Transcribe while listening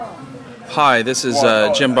Hi, this is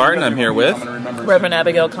Jim Barton. I'm here with Reverend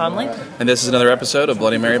Abigail Conley. and this is another episode of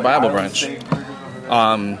Bloody Mary Bible Brunch.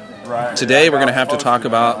 Today we're going to have to talk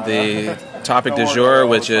about the topic du jour,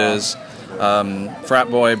 which is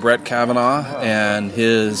frat boy Brett Kavanaugh and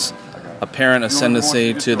his apparent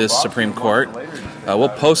ascendancy to this Supreme Court. We'll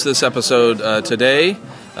post this episode today,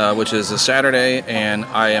 which is a Saturday, and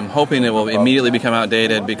I am hoping it will immediately become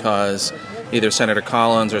outdated because either Senator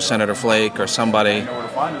Collins or Senator Flake or somebody,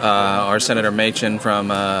 or Senator Machen from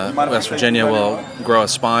West Virginia will grow a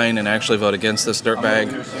spine and actually vote against this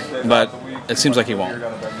dirtbag, but it seems like he won't.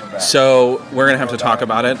 So we're going to have to talk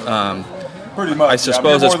about it. I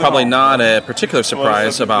suppose it's probably not a particular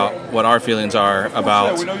surprise about what our feelings are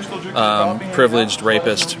about privileged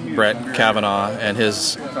rapist Brett Kavanaugh and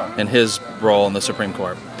his role in the Supreme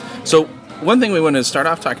Court. So one thing we want to start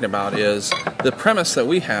off talking about is the premise that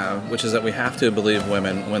we have, which is that we have to believe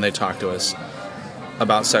women when they talk to us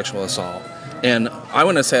about sexual assault. And I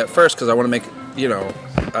want to say it first because I want to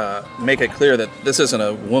make it clear that this isn't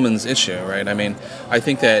a woman's issue, right? I mean, I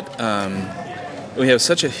think that we have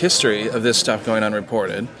such a history of this stuff going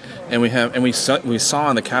unreported, and we saw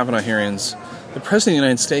in the Kavanaugh hearings, the President of the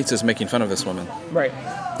United States is making fun of this woman. Right.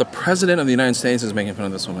 The President of the United States is making fun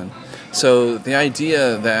of this woman. So the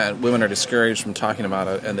idea that women are discouraged from talking about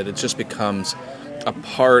it and that it just becomes a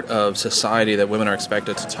part of society that women are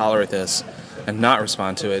expected to tolerate this and not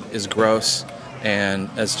respond to it is gross. And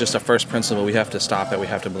as just a first principle, we have to stop it. We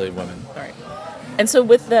have to believe women. All right. And so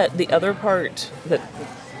with that, the other part that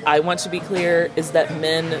I want to be clear is that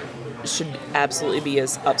men should absolutely be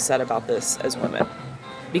as upset about this as women.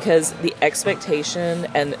 Because the expectation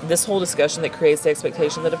and this whole discussion that creates the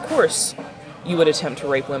expectation that, of course, you would attempt to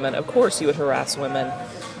rape women, of course you would harass women,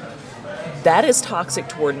 that is toxic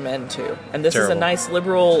toward men too. And this Terrible. is a nice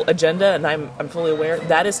liberal agenda, and I'm fully aware,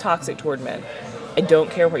 that is toxic toward men. I don't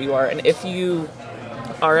care what you are. And if you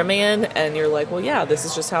are a man and you're like, well, yeah, this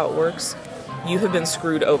is just how it works, you have been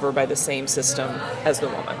screwed over by the same system as the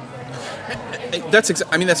woman.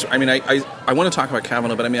 I want to talk about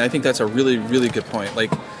Kavanaugh, but I think that's a really, really good point.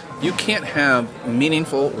 Like, you can't have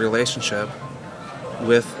meaningful relationship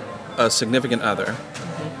with a significant other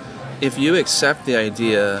if you accept the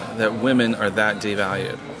idea that women are that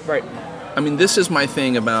devalued. Right. This is my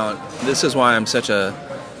thing this is why I'm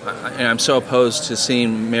so opposed to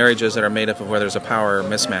seeing marriages that are made up of where there's a power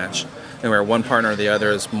mismatch and where one partner or the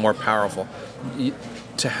other is more powerful.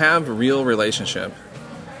 To have a real relationship,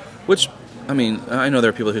 which, I know there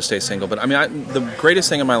are people who stay single, but the greatest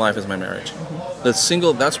thing in my life is my marriage.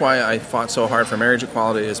 That's why I fought so hard for marriage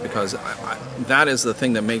equality, is because that is the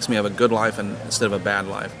thing that makes me have a good life instead of a bad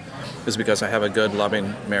life, is because I have a good,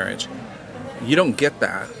 loving marriage. You don't get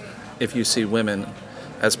that if you see women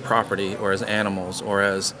as property or as animals or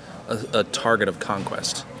as a target of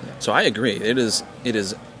conquest. So I agree. It is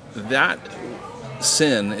that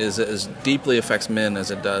sin is as deeply affects men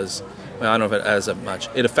as it does. Well, I don't know if it as much.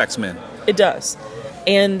 It affects men. It does.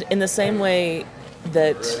 And in the same way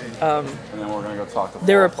that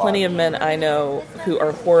there are plenty of men I know who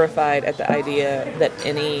are horrified at the idea that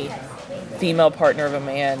any female partner of a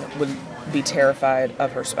man would be terrified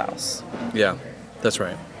of her spouse. Yeah, that's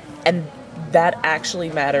right. And that actually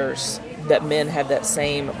matters, that men have that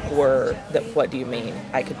same horror that, what do you mean?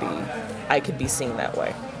 I could be seen that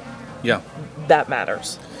way. Yeah. That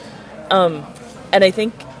matters. And I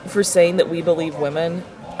think for saying that we believe women,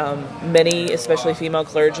 many, especially female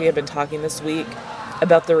clergy, have been talking this week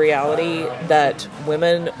about the reality that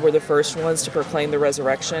women were the first ones to proclaim the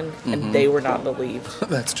resurrection, and they were not believed.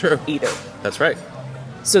 That's true. Either. That's right.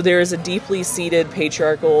 So there is a deeply seated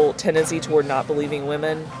patriarchal tendency toward not believing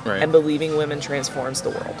women, right. And believing women transforms the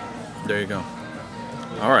world. There you go.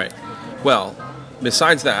 All right. Well,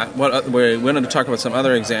 besides that, we wanted to talk about some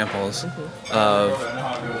other examples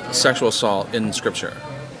of sexual assault in Scripture.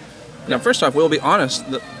 Now, first off, we'll be honest,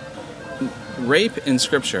 rape in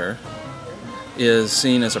Scripture is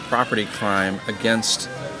seen as a property crime against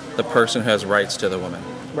the person who has rights to the woman.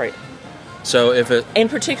 Right. So and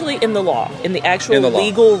particularly in the law, in the actual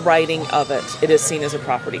legal writing of it, it is seen as a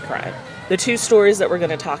property crime. The two stories that we're going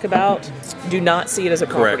to talk about do not see it as a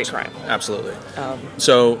property crime. Absolutely.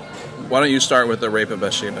 So why don't you start with the rape of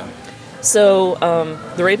Bathsheba? So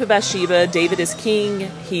the rape of Bathsheba, David is king.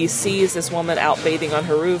 He sees this woman out bathing on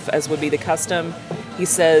her roof, as would be the custom. He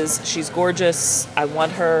says, she's gorgeous, I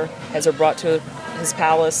want her, has her brought to his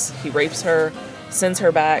palace. He rapes her, sends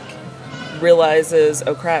her back, realizes,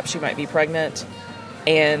 oh crap, she might be pregnant,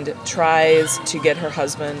 and tries to get her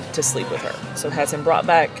husband to sleep with her. So has him brought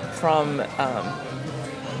back from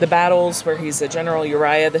the battles where he's a general,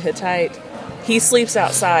 Uriah the Hittite, he sleeps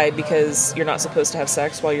outside because you're not supposed to have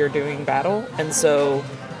sex while you're doing battle, and so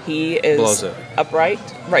he is blows it. upright.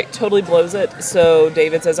 Right, totally blows it. So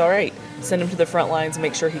David says, all right, send him to the front lines,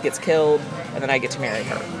 make sure he gets killed, and then I get to marry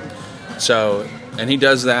her. So, and he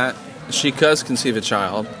does that. She does conceive a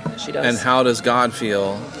child. She does. And how does God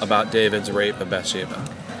feel about David's rape of Bathsheba?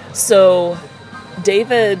 So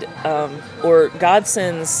David, or God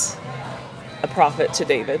sends a prophet to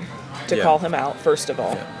David to Yeah. call him out, first of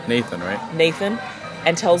all. Yeah. Nathan, right? Nathan,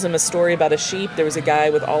 and tells him a story about a sheep. There was a guy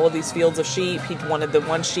with all of these fields of sheep. He wanted the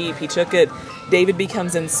one sheep. He took it. David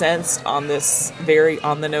becomes incensed on this very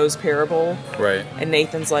on-the-nose parable. Right, And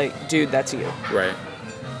Nathan's like, dude, that's you. right.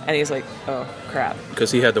 And he's like, oh, crap.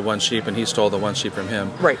 Because he had the one sheep and he stole the one sheep from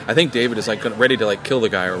him. Right. I think David is like ready to like kill the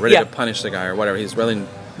guy or ready Yeah. to punish the guy or whatever. He's willing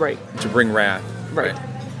Right. to bring wrath. Right.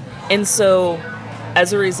 And so,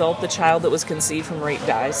 as a result, the child that was conceived from rape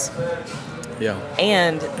dies. Yeah.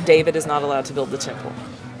 And David is not allowed to build the temple.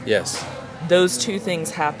 Yes. Those two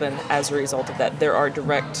things happen as a result of that. There are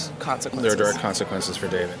direct consequences. There are direct consequences for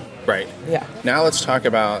David. Right. Yeah. Now let's talk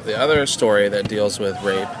about the other story that deals with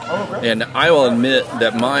rape. And I will admit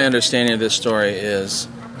that my understanding of this story is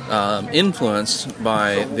influenced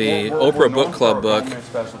by the Oprah Book Club book,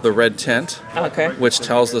 The Red Tent, Okay. which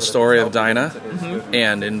tells the story of Dinah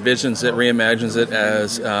and envisions it, reimagines it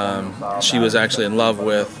as she was actually in love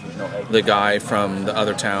with the guy from the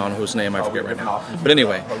other town whose name I forget right now. But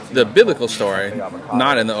anyway, the biblical story,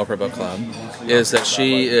 not in the Oprah Book Club, is that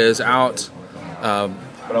she is out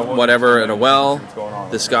whatever at a well.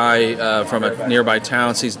 This guy from a nearby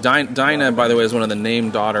town sees Dinah, by the way, is one of the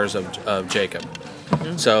named daughters of Jacob.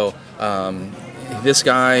 So this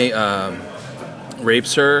guy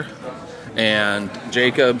rapes her, and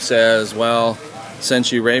Jacob says, well,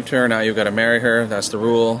 since you raped her, now you've got to marry her. That's the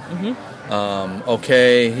rule.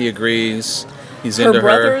 Okay, he agrees. He's Her into her.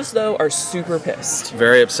 brothers, though, are super pissed.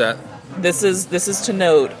 Very upset. This is to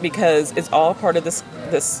note because it's all part of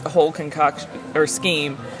this whole concoction or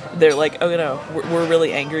scheme. They're like, oh no, we're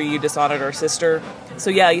really angry. You dishonored our sister, so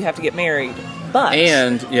yeah, you have to get married. But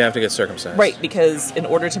And you have to get circumcised. right, because in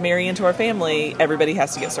order to marry into our family, everybody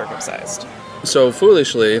has to get circumcised. So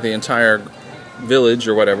foolishly, the entire village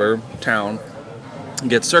or whatever town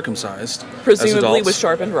gets circumcised. as Presumably adults. with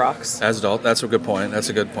sharpened rocks. As adult, that's a good point. That's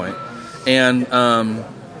a good point. And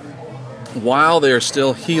while they're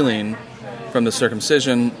still healing from the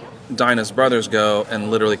circumcision, Dinah's brothers go and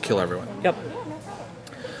literally kill everyone. Yep.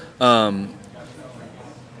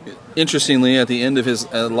 Interestingly, at the end of his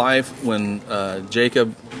life, when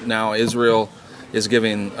Jacob, now Israel, is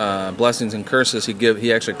giving blessings and curses,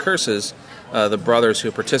 he actually curses the brothers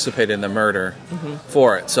who participated in the murder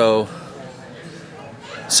for it. So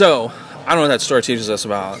I don't know what that story teaches us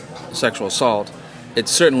about sexual assault. It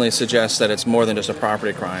certainly suggests that it's more than just a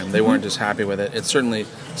property crime. They weren't just happy with it. It certainly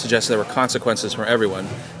suggests there were consequences for everyone.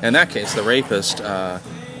 In that case, the rapist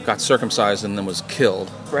got circumcised and then was killed.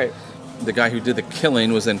 Right. The guy who did the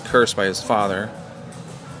killing was then cursed by his father.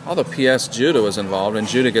 Although P.S. Judah was involved, and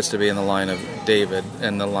Judah gets to be in the line of David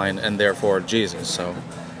and therefore Jesus. So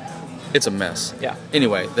it's a mess. Yeah.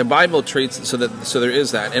 Anyway, the Bible treats so there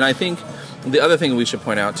is that, and I think the other thing we should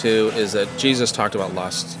point out too is that Jesus talked about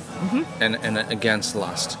lust and against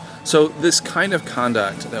lust. So this kind of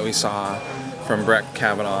conduct that we saw from Brett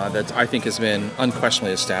Kavanaugh that I think has been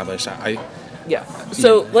unquestionably established. Yeah.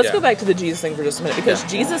 So let's Yeah. go back to the Jesus thing for just a minute, because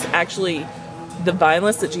Jesus actually, the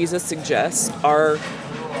violence that Jesus suggests are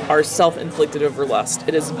self-inflicted over lust.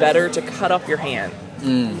 It is better to cut off your hand.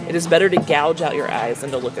 It is better to gouge out your eyes than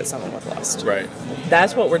to look at someone with lust. Right.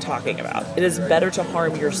 That's what we're talking about. It is better to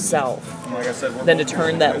harm yourself than to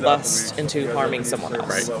turn that lust into harming someone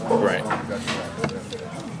else. Right.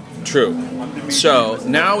 True. So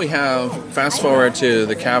now we have, fast forward to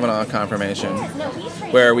the Kavanaugh confirmation,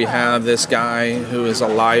 where we have this guy who is a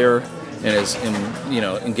liar and is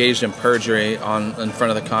engaged in perjury in front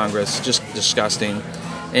of the Congress, just disgusting.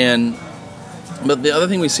 But the other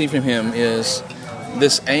thing we see from him is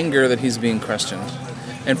this anger that he's being questioned.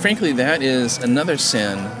 And frankly, that is another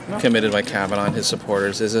sin committed by Kavanaugh and his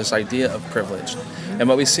supporters, is this idea of privilege. And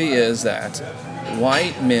what we see is that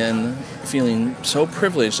white men feeling so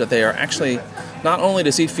privileged that they are actually, not only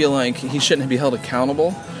does he feel like he shouldn't be held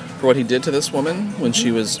accountable for what he did to this woman when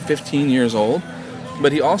she was 15 years old,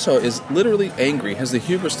 but he also is literally angry, has the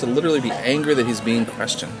hubris to literally be angry that he's being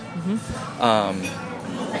questioned.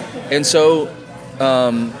 And so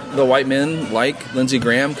the white men, like Lindsey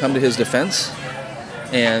Graham, come to his defense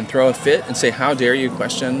and throw a fit and say, how dare you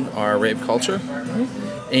question our rape culture?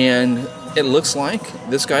 And it looks like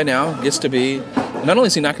this guy now gets to be, not only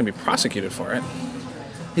is he not going to be prosecuted for it,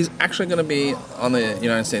 he's actually going to be on the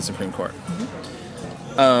United States Supreme Court.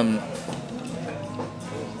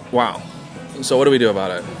 Wow. So what do we do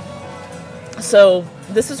about it? So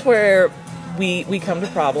this is where we come to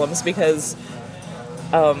problems because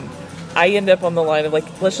I end up on the line of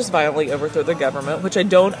like, let's just violently overthrow the government, which I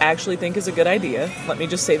don't actually think is a good idea. Let me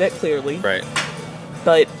just say that clearly. Right.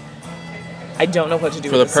 But I don't know what to do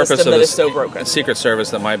For with the the purpose system of that is so broken. a Secret Service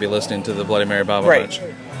that might be listening to the Bloody Mary Bible Right. Bunch.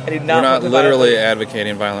 I do We're not not want to literally violate-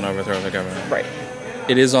 advocating violent overthrow of the government. Right.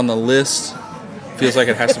 It is on the list. Feels like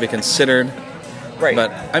it has to be considered. Right.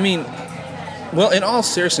 But, I mean, well, in all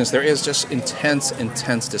seriousness, there is just intense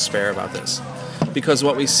despair about this. Because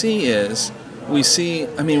what we see is,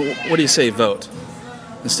 I mean, what do you say, vote?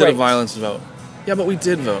 Instead of Right. violence, vote. Yeah, but we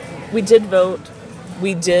did vote. We did vote.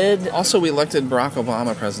 We did. Also, we elected Barack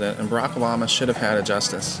Obama president, and Barack Obama should have had a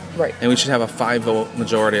justice. Right. And we should have a 5-vote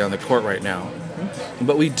majority on the court right now. Mm-hmm.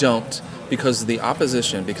 But we don't, because the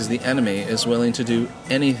opposition, because the enemy is willing to do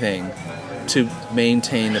anything to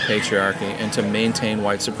maintain the patriarchy and to maintain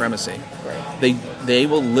white supremacy. Right. They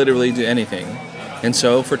will literally do anything. And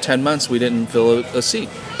so for 10 months, we didn't fill a seat.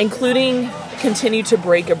 Including continue to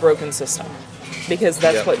break a broken system. Because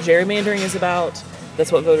that's Yep. what gerrymandering is about.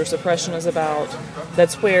 That's what voter suppression is about.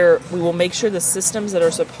 That's where we will make sure the systems that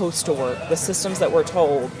are supposed to work, the systems that we're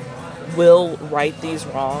told will right these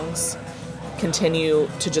wrongs, continue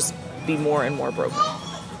to just be more and more broken.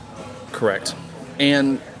 Correct.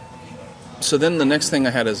 And so then the next thing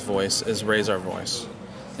I had as voice is raise our voice,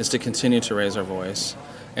 is to continue to raise our voice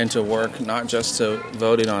and to work not just to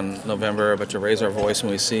voting on November, but to raise our voice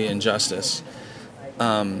when we see injustice.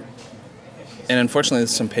 And unfortunately,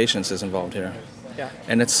 some patience is involved here. Yeah.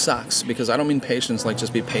 And it sucks because I don't mean patience like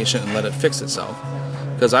just be patient and let it fix itself.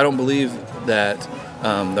 Because I don't believe that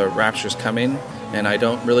the rapture's coming, and I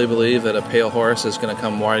don't really believe that a pale horse is going to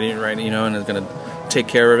come riding, right, and is going to take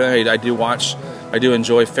care of it. I do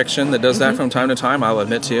enjoy fiction that does that from time to time, I'll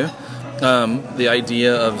admit to you. The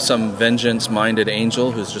idea of some vengeance-minded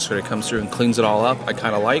angel who's just sort of comes through and cleans it all up, I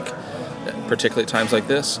kind of like, particularly at times like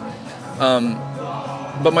this.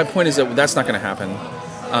 But my point is that that's not going to happen.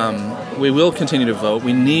 We will continue to vote.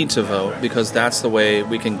 We need to vote because that's the way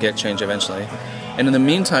we can get change eventually. And in the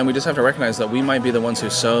meantime, we just have to recognize that we might be the ones who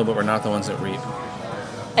sow, but we're not the ones that reap.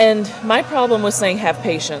 And my problem with saying have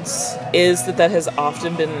patience is that has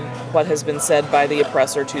often been what has been said by the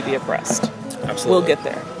oppressor to the oppressed. Absolutely. We'll get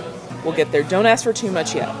there. We'll get there. Don't ask for too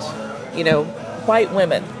much yet. White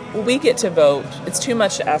women, we get to vote. It's too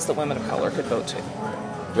much to ask that women of color could vote too.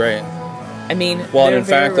 Right. I mean, well, and in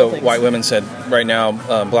fact, though, white women said right now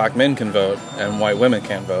black men can vote and white women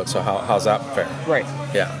can't vote. So how's that fair? Right.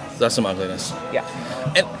 Yeah, that's some ugliness. Yeah.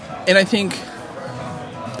 And I think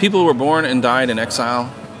people were born and died in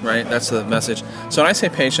exile, right? That's the message. So when I say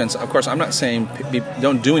patience, of course, I'm not saying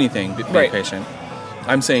don't do anything, be right. patient.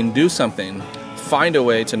 I'm saying do something. Find a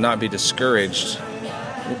way to not be discouraged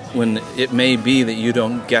when it may be that you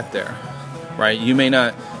don't get there, right? You may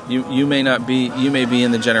be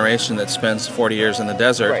in the generation that spends 40 years in the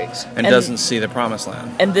desert right. and doesn't see the promised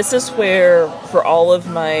land. And this is where, for all of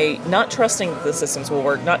my not trusting that the systems will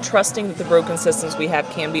work, not trusting that the broken systems we have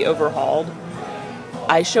can be overhauled,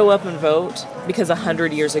 I show up and vote because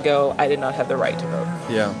 100 years ago I did not have the right to vote.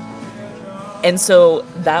 Yeah. And so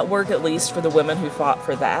that work, at least for the women who fought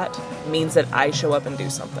for that, means that I show up and do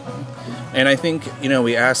something. And I think,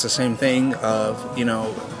 we ask the same thing of,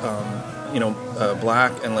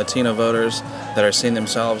 black and Latino voters that are seeing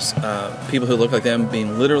themselves, people who look like them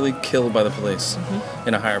being literally killed by the police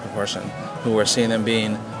in a higher proportion, who are seeing them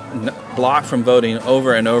being blocked from voting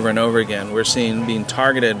over and over and over again. We're seeing being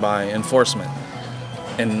targeted by enforcement.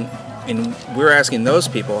 And we're asking those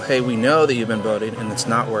people, hey, we know that you've been voting and it's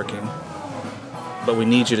not working, but we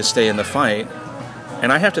need you to stay in the fight.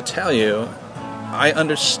 And I have to tell you, I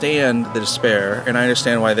understand the despair, and I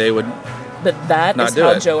understand why they would But that not is do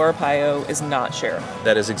how it. Joe Arpaio is not sheriff.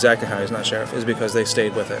 That is exactly how he's not sheriff, is because they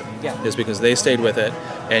stayed with it. Yeah. Is because they stayed with it.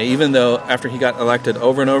 And even though after he got elected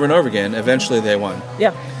over and over and over again, eventually they won.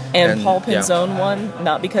 Yeah. And Paul yeah. Penzone won,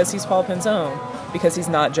 not because he's Paul Penzone, because he's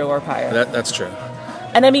not Joe Arpaio. That's true.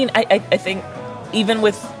 And I mean, I think even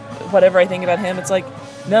with whatever I think about him, it's like,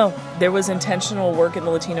 no, there was intentional work in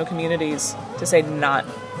the Latino communities to say not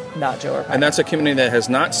Joe Arpaio. And that's a community that has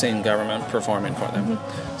not seen government performing for them.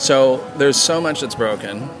 So there's so much that's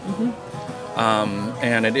broken.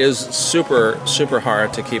 And it is super, super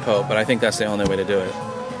hard to keep hope, but I think that's the only way to do it.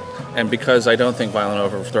 And because I don't think violent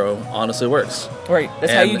overthrow honestly works. Right.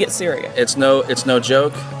 That's how you get Syria. It's no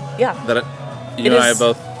joke. Yeah. That you and I have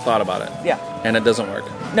both thought about it. Yeah. And it doesn't work.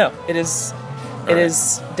 No, it is. It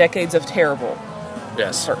is decades of terrible.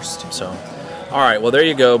 Yes. First. So, all right. Well, there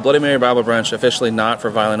you go. Bloody Mary Bible Brunch officially not for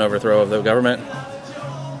violent overthrow of the government.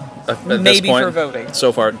 at this Maybe point, for voting.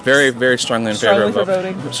 so far, very, very strongly in favor of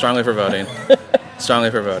voting. Strongly for voting.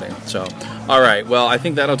 Strongly for voting. So, all right. Well, I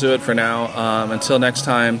think that'll do it for now. Until next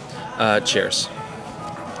time, cheers.